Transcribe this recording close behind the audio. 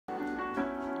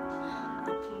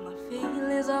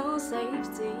feelings on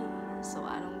safety, so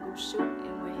I don't go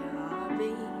shooting where your heart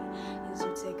be. Is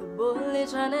you take a bullet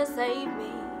trying to save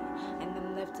me, and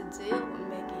I'm left to deal with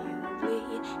making you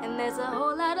bleed. And there's a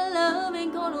whole lot of love,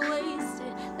 ain't gonna waste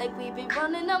it. Like we be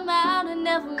running them out and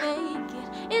never make it.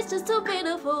 It's just too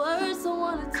bitter for words, don't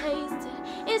wanna taste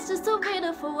it. It's just too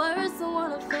bitter for words, don't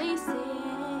wanna face it.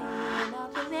 And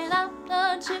I've been out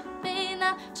done tripping,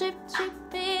 I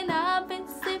tripping, I've been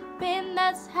sipping.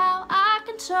 That's how I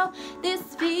control this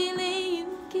feeling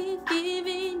you keep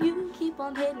giving. You keep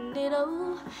on hitting it,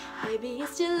 oh. Maybe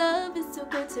it's your love, it's too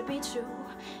good to be true.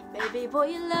 Baby boy,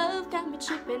 your love got me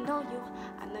tripping on you.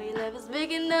 I know your love is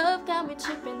big enough, got me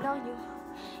tripping on you.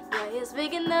 Yeah, it's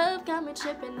big enough, got me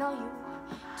tripping on you.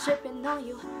 Tripping on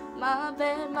you. My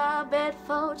bad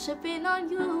for tripping on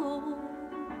you.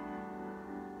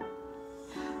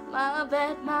 My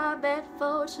bad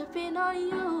for tripping on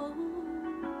you.